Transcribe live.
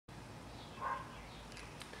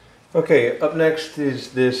Okay, up next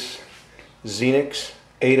is this Xenyx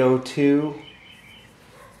 802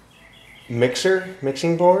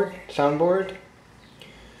 mixing board, soundboard.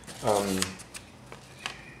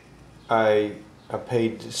 I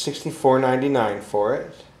paid $64.99 for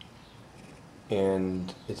it,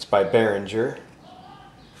 and it's by Behringer.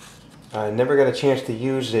 I never got a chance to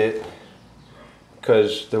use it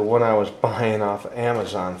because the one I was buying off of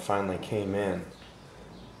Amazon finally came in,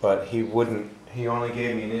 but he only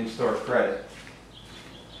gave me an in-store credit,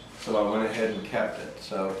 so I went ahead and kept it.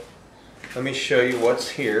 So let me show you what's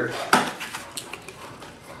here.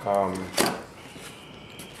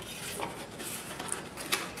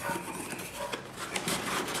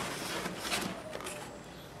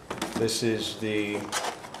 This is the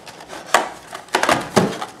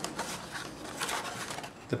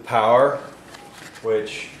power,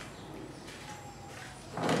 which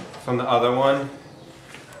from the other one,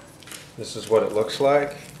 this is what it looks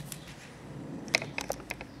like.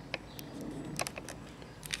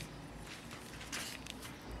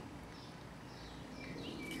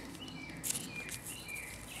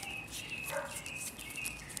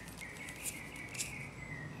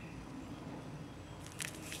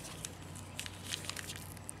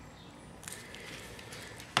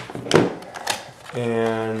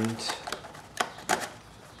 And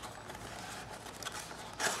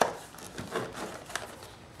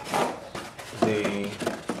the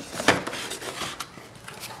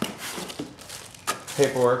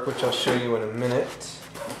paperwork, which I'll show you in a minute,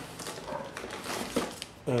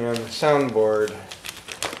 and the soundboard.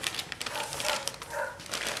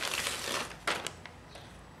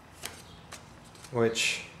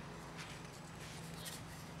 Which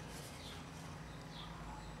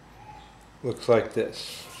looks like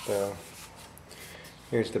this. So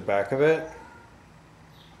here's the back of it,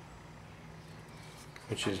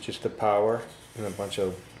 which is just the power and a bunch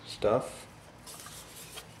of stuff.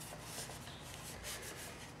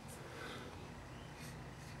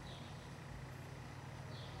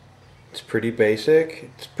 It's pretty basic.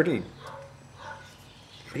 It's pretty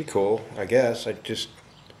cool, I guess. It's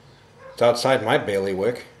outside my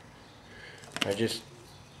bailiwick. I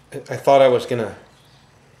thought I was gonna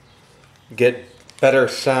get better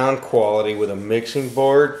sound quality with a mixing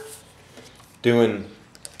board, doing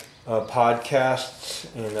podcasts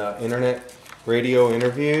and internet radio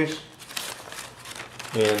interviews,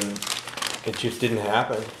 and it just didn't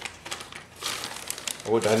happen.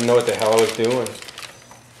 I didn't know what the hell I was doing.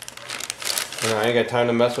 I ain't got time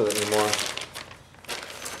to mess with it anymore.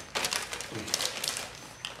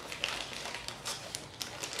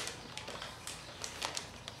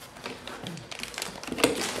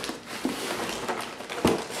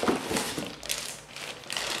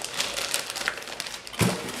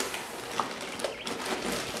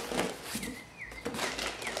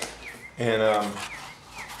 And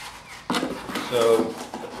so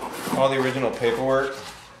all the original paperwork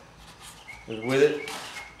is with it,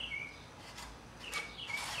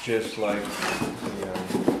 just like the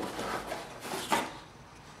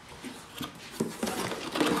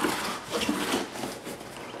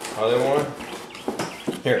other one.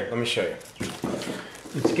 Here, let me show you.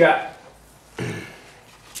 It's got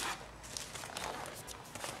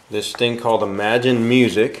this thing called Imagine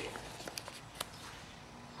Music,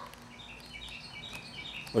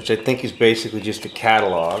 which I think is basically just a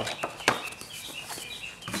catalog.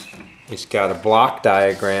 It's got a block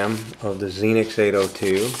diagram of the Xenyx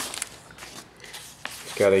 802.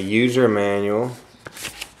 It's got a user manual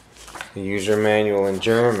in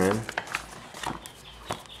German,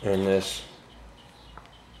 and this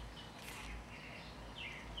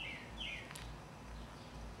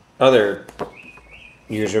other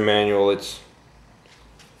user manual. It's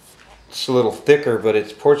a little thicker, but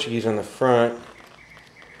it's Portuguese on the front.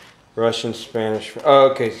 Russian, Spanish.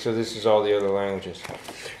 Oh, okay, so this is all the other languages. All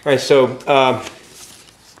right, so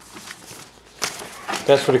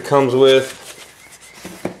that's what it comes with.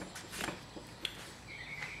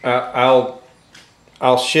 I'll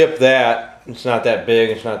ship that. It's not that big.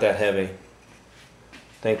 It's not that heavy.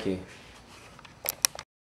 Thank you.